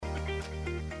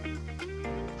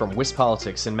From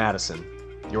WisPolitics in Madison,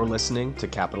 you're listening to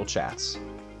Capital Chats.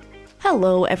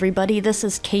 Hello, everybody. This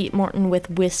is Kate Morton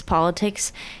with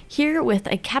WisPolitics, here with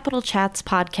a Capital Chats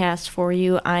podcast for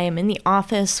you. I am in the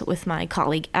office with my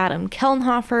colleague Adam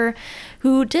Kellenhofer,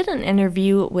 who did an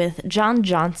interview with John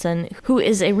Johnson, who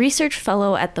is a research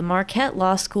fellow at the Marquette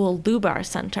Law School Lubar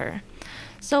Center.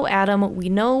 So, Adam, we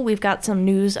know we've got some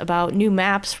news about new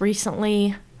maps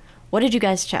recently. What did you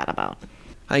guys chat about?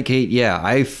 Hi, Kate. Yeah,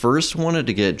 I first wanted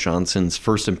to get Johnson's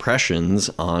first impressions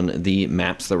on the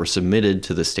maps that were submitted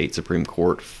to the state Supreme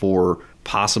Court for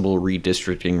possible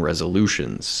redistricting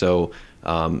resolutions. So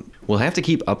we'll have to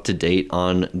keep up to date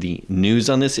on the news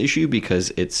on this issue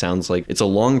because it sounds like it's a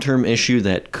long-term issue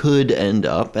that could end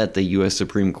up at the U.S.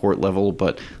 Supreme Court level.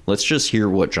 But let's just hear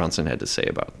what Johnson had to say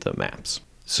about the maps.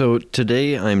 So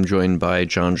today I'm joined by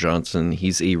John Johnson.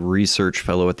 He's a research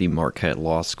fellow at the Marquette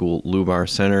Law School Lubar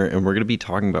Center, and we're going to be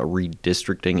talking about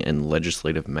redistricting and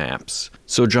legislative maps.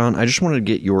 So John, I just wanted to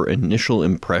get your initial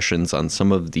impressions on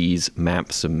some of these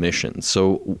map submissions.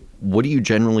 So what do you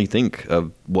generally think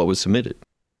of what was submitted?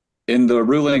 In the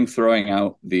ruling throwing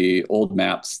out the old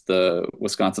maps, the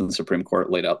Wisconsin Supreme Court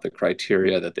laid out the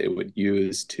criteria that they would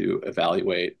use to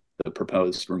evaluate the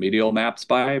proposed remedial maps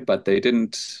by, but they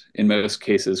didn't, in most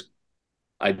cases,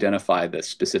 identify the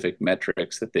specific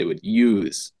metrics that they would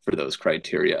use for those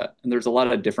criteria. And there's a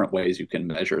lot of different ways you can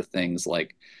measure things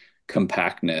like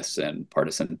compactness and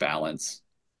partisan balance.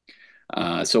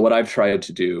 So what I've tried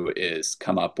to do is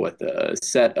come up with a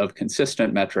set of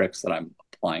consistent metrics that I'm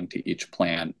applying to each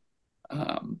plan.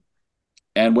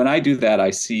 And when I do that, I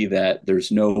see that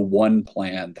there's no one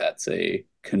plan that's a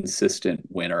consistent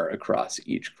winner across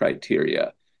each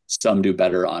criteria. Some do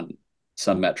better on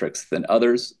some metrics than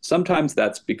others. Sometimes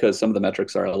that's because some of the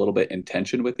metrics are a little bit in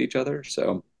tension with each other.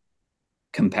 So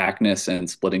compactness and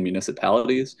splitting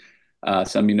municipalities.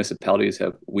 Some municipalities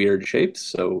have weird shapes.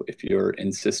 So if you're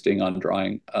insisting on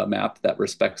drawing a map that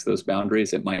respects those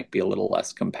boundaries, it might be a little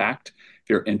less compact.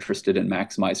 If you're interested in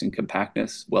maximizing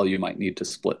compactness, well, you might need to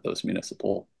split those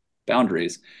municipal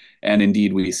boundaries. And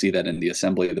indeed, we see that in the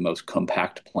Assembly, the most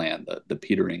compact plan, the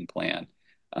Petering plan,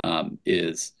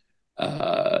 is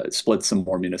splits some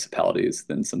more municipalities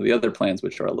than some of the other plans,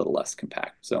 which are a little less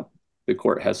compact. So the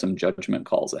court has some judgment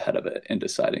calls ahead of it in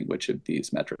deciding which of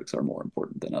these metrics are more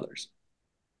important than others.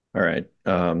 All right,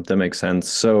 that makes sense.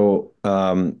 So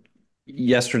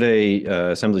yesterday,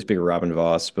 Assembly Speaker Robin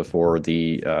Vos, before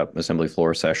the Assembly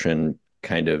floor session,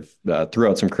 kind of threw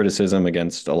out some criticism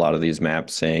against a lot of these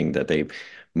maps, saying that they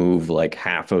move like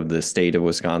half of the state of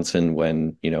Wisconsin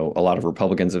when, a lot of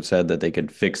Republicans have said that they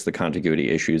could fix the contiguity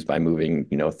issues by moving,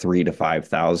 3,000 to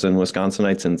 5,000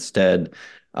 Wisconsinites instead.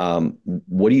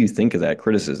 What do you think of that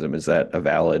criticism? Is that a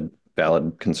valid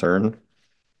concern?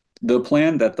 The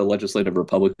plan that the legislative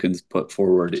Republicans put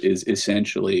forward is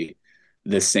essentially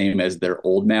the same as their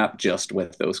old map, just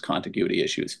with those contiguity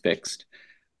issues fixed.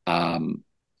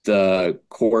 The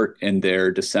court in their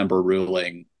December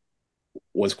ruling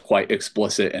was quite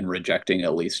explicit in rejecting a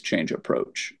least change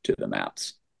approach to the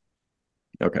maps.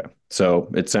 Okay, so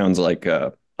it sounds like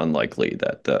unlikely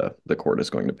that the court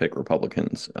is going to pick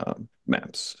Republicans'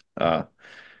 maps.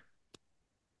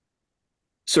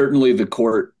 Certainly, the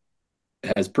court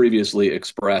has previously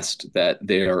expressed that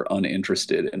they are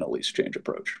uninterested in a least change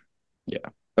approach. Yeah.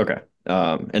 Okay.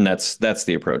 And that's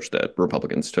the approach that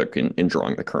Republicans took in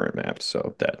drawing the current maps.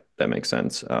 So that makes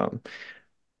sense.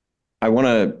 I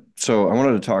wanted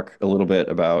to talk a little bit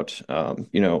about,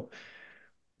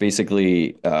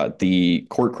 basically the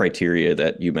court criteria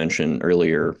that you mentioned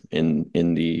earlier in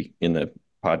the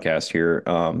podcast here.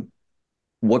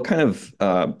 What kind of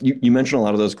you mentioned a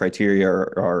lot of those criteria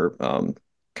are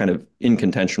kind of in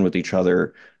contention with each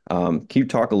other. Can you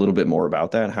talk a little bit more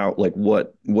about that? How, like,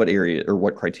 what area or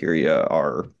what criteria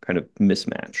are kind of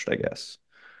mismatched, I guess?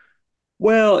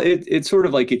 Well, it's sort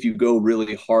of like if you go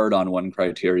really hard on one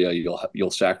criteria,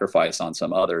 you'll sacrifice on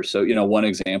some others. So, one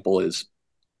example is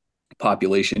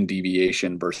population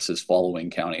deviation versus following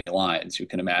county lines. You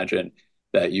can imagine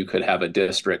that you could have a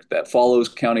district that follows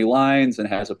county lines and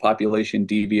has a population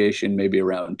deviation maybe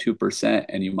around 2%,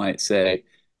 and you might say,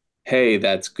 hey,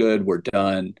 that's good, we're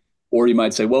done. Or you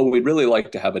might say, well, we'd really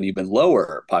like to have an even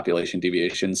lower population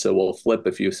deviation, so we'll flip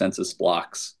a few census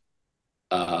blocks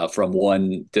from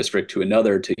one district to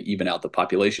another to even out the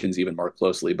populations even more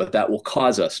closely, but that will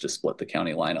cause us to split the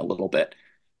county line a little bit.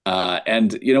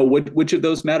 And which of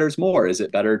those matters more? Is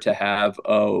it better to have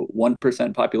a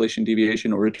 1% population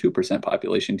deviation or a 2%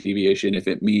 population deviation if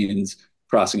it means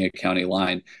crossing a county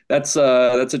line? That's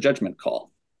a judgment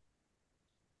call.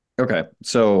 Okay,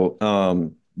 so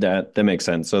That makes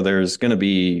sense. So there's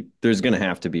gonna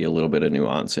have to be a little bit of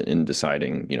nuance in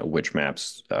deciding, which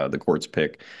maps the courts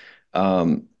pick.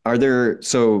 Are there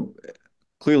so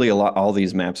clearly all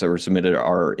these maps that were submitted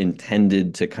are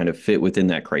intended to kind of fit within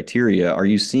that criteria. Are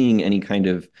you seeing any kind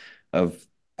of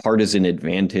partisan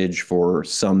advantage for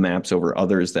some maps over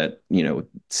others that,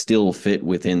 still fit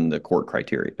within the court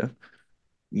criteria?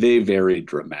 They vary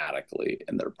dramatically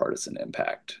in their partisan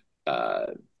impact.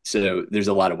 So there's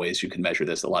a lot of ways you can measure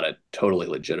this, a lot of totally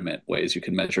legitimate ways you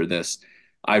can measure this.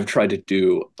 I've tried to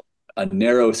do a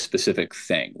narrow specific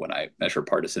thing when I measure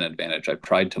partisan advantage. I've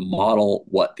tried to model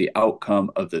what the outcome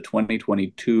of the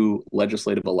 2022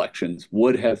 legislative elections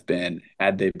would have been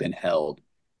had they been held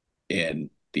in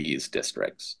these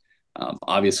districts.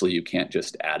 Obviously, you can't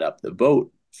just add up the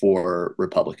vote for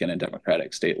Republican and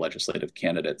Democratic state legislative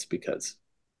candidates because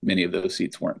many of those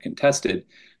seats weren't contested.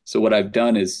 So what I've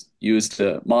done is used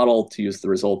a model to use the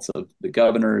results of the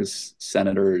governors,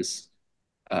 senators,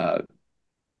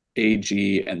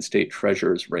 AG, and state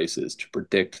treasurers races to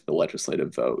predict the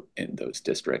legislative vote in those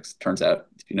districts. Turns out,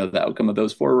 if you know the outcome of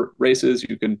those 4 races,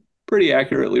 you can pretty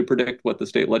accurately predict what the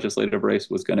state legislative race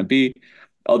was going to be.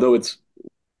 Although it's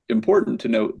important to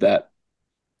note that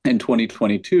in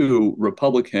 2022,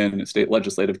 Republican state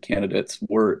legislative candidates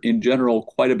were, in general,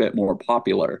 quite a bit more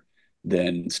popular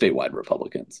than statewide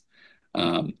Republicans.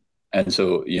 And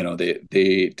so,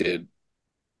 they did,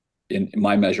 in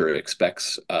my measure,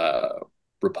 expects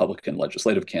Republican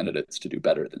legislative candidates to do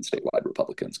better than statewide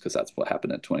Republicans, because that's what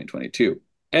happened in 2022.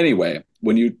 Anyway,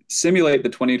 when you simulate the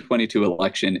 2022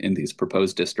 election in these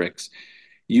proposed districts,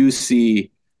 you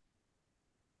see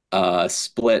a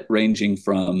split ranging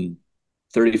from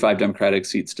 35 Democratic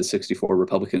seats to 64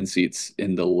 Republican seats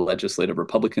in the legislative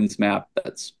Republicans map.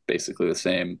 That's basically the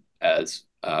same as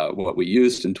what we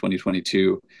used in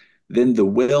 2022. Then the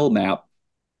will map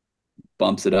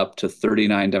bumps it up to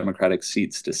 39 Democratic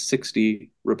seats to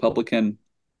 60 Republican.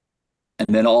 And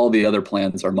then all the other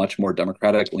plans are much more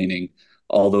Democratic leaning,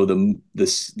 although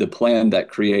the plan that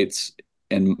creates,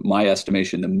 in my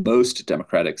estimation, the most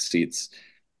Democratic seats,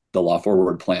 the Law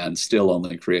Forward plan, still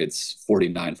only creates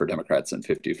 49 for Democrats and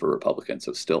 50 for Republicans,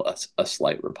 so still a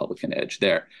slight Republican edge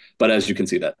there. But as you can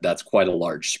see, that's quite a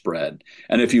large spread.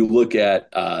 And if you look at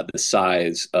the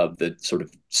size of the sort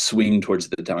of swing towards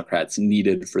the Democrats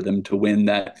needed for them to win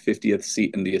that 50th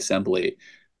seat in the Assembly,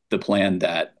 the plan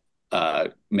that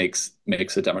makes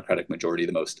a Democratic majority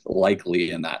the most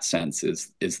likely in that sense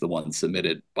is the one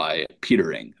submitted by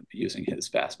Petering using his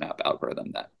fast map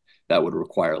algorithm that would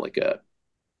require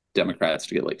Democrats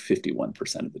to get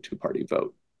 51% of the two-party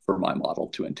vote for my model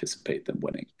to anticipate them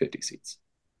winning 50 seats.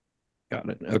 Got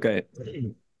it. Okay.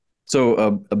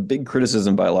 So a big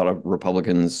criticism by a lot of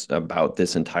Republicans about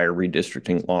this entire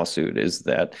redistricting lawsuit is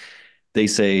that they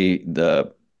say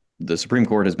the Supreme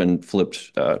Court has been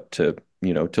flipped to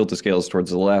tilt the scales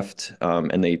towards the left,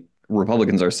 and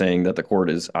Republicans are saying that the court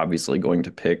is obviously going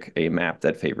to pick a map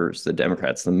that favors the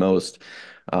Democrats the most.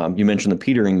 You mentioned the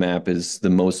Petering map is the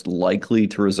most likely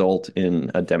to result in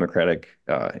a Democratic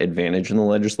advantage in the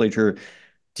legislature.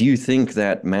 Do you think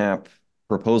that map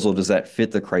proposal, does that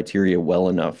fit the criteria well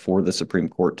enough for the Supreme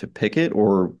Court to pick it,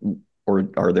 or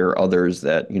are there others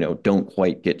that don't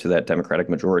quite get to that Democratic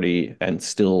majority and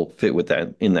still fit with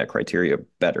that in that criteria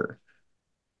better?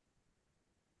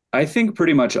 I think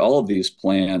pretty much all of these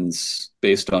plans,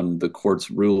 based on the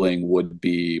court's ruling, would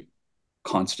be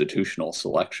constitutional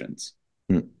selections.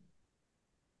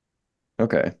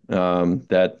 Okay.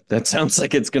 That sounds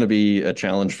like it's going to be a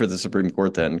challenge for the Supreme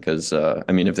Court then, because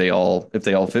if they all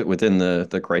fit within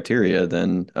the criteria,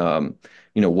 then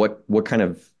what kind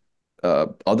of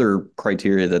other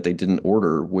criteria that they didn't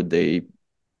order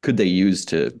could they use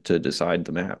to decide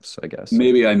the maps, I guess?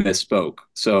 Maybe I misspoke.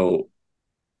 So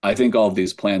I think all of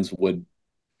these plans would,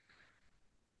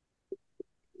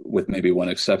 with maybe one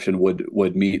exception,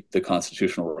 would meet the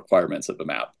constitutional requirements of the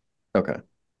map. Okay.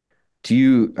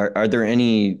 Are there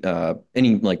any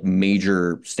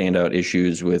major standout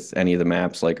issues with any of the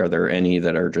maps? Are there any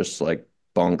that are just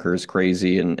bonkers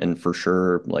crazy and for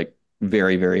sure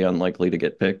very, very unlikely to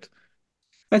get picked?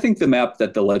 I think the map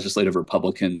that the legislative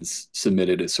Republicans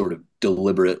submitted is sort of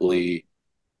deliberately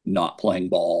not playing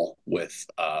ball with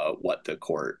what the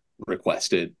court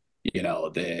requested.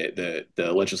 The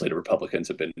legislative Republicans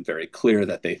have been very clear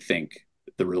that they think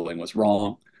the ruling was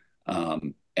wrong,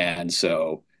 and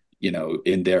so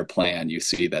in their plan, you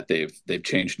see that they've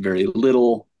changed very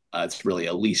little. It's really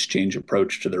a least change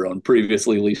approach to their own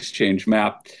previously least change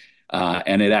map,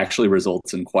 and it actually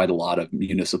results in quite a lot of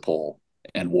municipal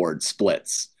and ward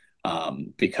splits.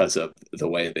 because of the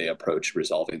way they approach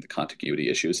resolving the contiguity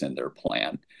issues in their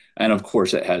plan. And of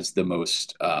course, it has the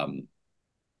most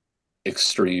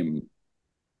extreme,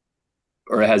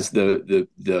 or it has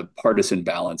the partisan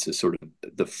balance is sort of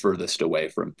the furthest away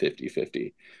from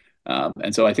 50-50.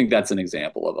 And so I think that's an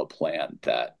example of a plan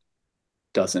that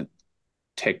doesn't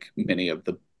tick many of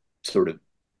the sort of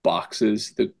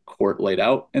boxes the court laid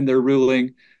out in their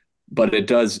ruling, but it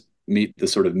does meet the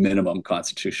sort of minimum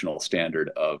constitutional standard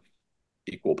of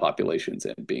equal populations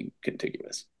and being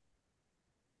contiguous.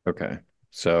 Okay.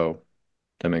 So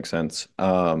that makes sense.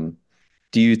 Do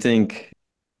you think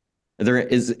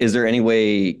is there any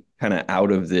way kind of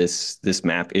out of this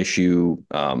map issue,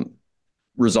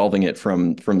 resolving it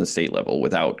from the state level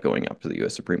without going up to the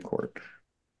U.S. Supreme Court?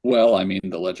 Well, I mean,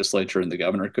 the legislature and the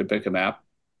governor could pick a map.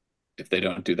 If they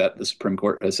don't do that, the Supreme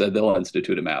Court has said they'll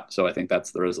institute a map. So I think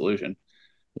that's the resolution.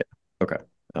 Yeah. Okay.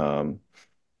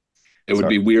 It would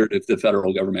be weird if the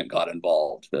federal government got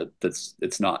involved.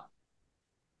 It's not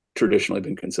traditionally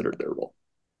been considered their role.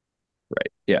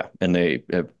 Right. Yeah. And they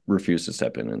have refused to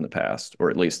step in the past, or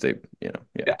at least they, yeah.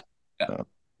 Yeah.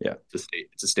 Yeah.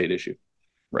 It's a state issue.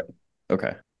 Right.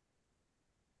 Okay.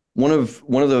 One of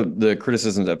the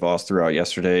criticisms that Voss threw out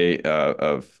yesterday,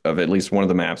 of at least one of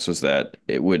the maps, was that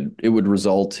it would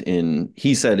result in,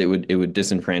 he said it would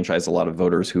disenfranchise a lot of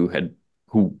voters who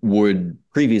would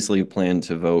previously plan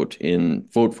to vote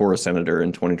for a senator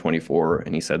in 2024.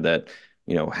 And he said that,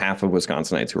 half of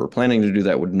Wisconsinites who were planning to do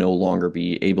that would no longer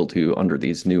be able to under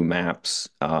these new maps.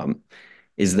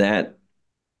 Is that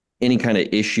any kind of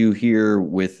issue here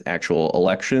with actual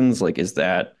elections? Like, is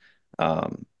that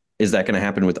going to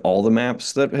happen with all the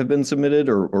maps that have been submitted,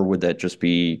 or would that just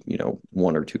be,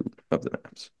 one or two of the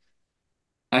maps?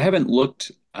 I haven't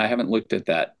looked at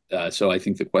that. So I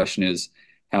think the question is,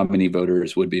 how many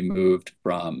voters would be moved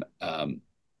from an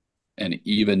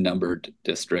even numbered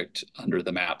district under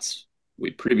the maps we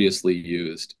previously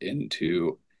used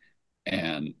into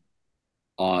an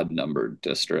odd numbered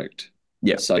district?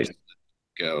 Yeah. Such as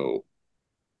go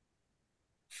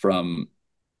from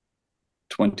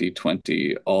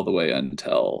 2020 all the way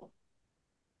until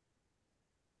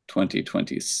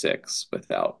 2026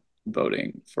 without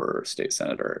voting for state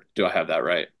senator. Do I have that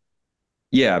right?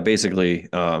 Yeah, basically,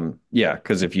 yeah,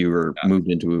 because if you were moved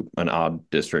into an odd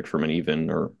district from an even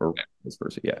or vice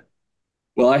versa, yeah.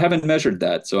 Well, I haven't measured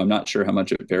that, so I'm not sure how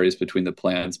much it varies between the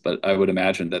plans, but I would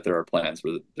imagine that there are plans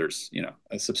where there's,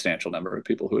 a substantial number of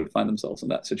people who would find themselves in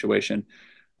that situation.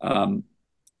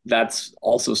 That's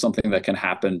also something that can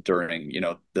happen during,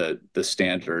 the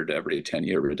standard every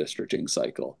 10-year redistricting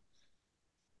cycle.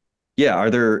 Yeah,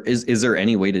 is there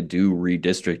any way to do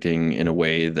redistricting in a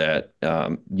way that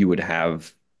you would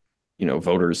have,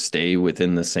 voters stay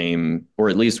within the same, or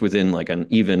at least within like an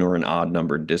even or an odd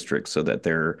numbered district, so that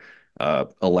their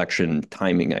election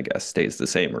timing, I guess, stays the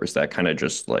same? Or is that kind of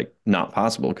just like not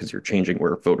possible because you're changing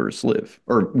where voters live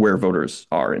or where voters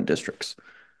are in districts?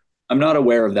 I'm not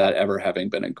aware of that ever having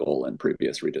been a goal in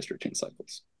previous redistricting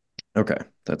cycles. Okay,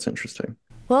 that's interesting.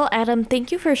 Well, Adam,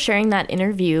 thank you for sharing that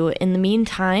interview. In the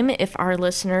meantime, if our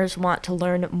listeners want to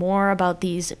learn more about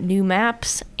these new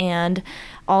maps and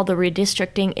all the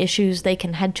redistricting issues, they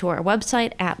can head to our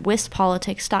website at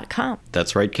wispolitics.com.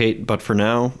 That's right, Kate. But for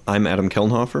now, I'm Adam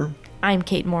Kellenhofer. I'm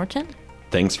Kate Morton.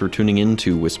 Thanks for tuning in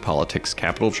to WisPolitics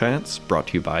Capital Chats, brought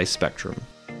to you by Spectrum.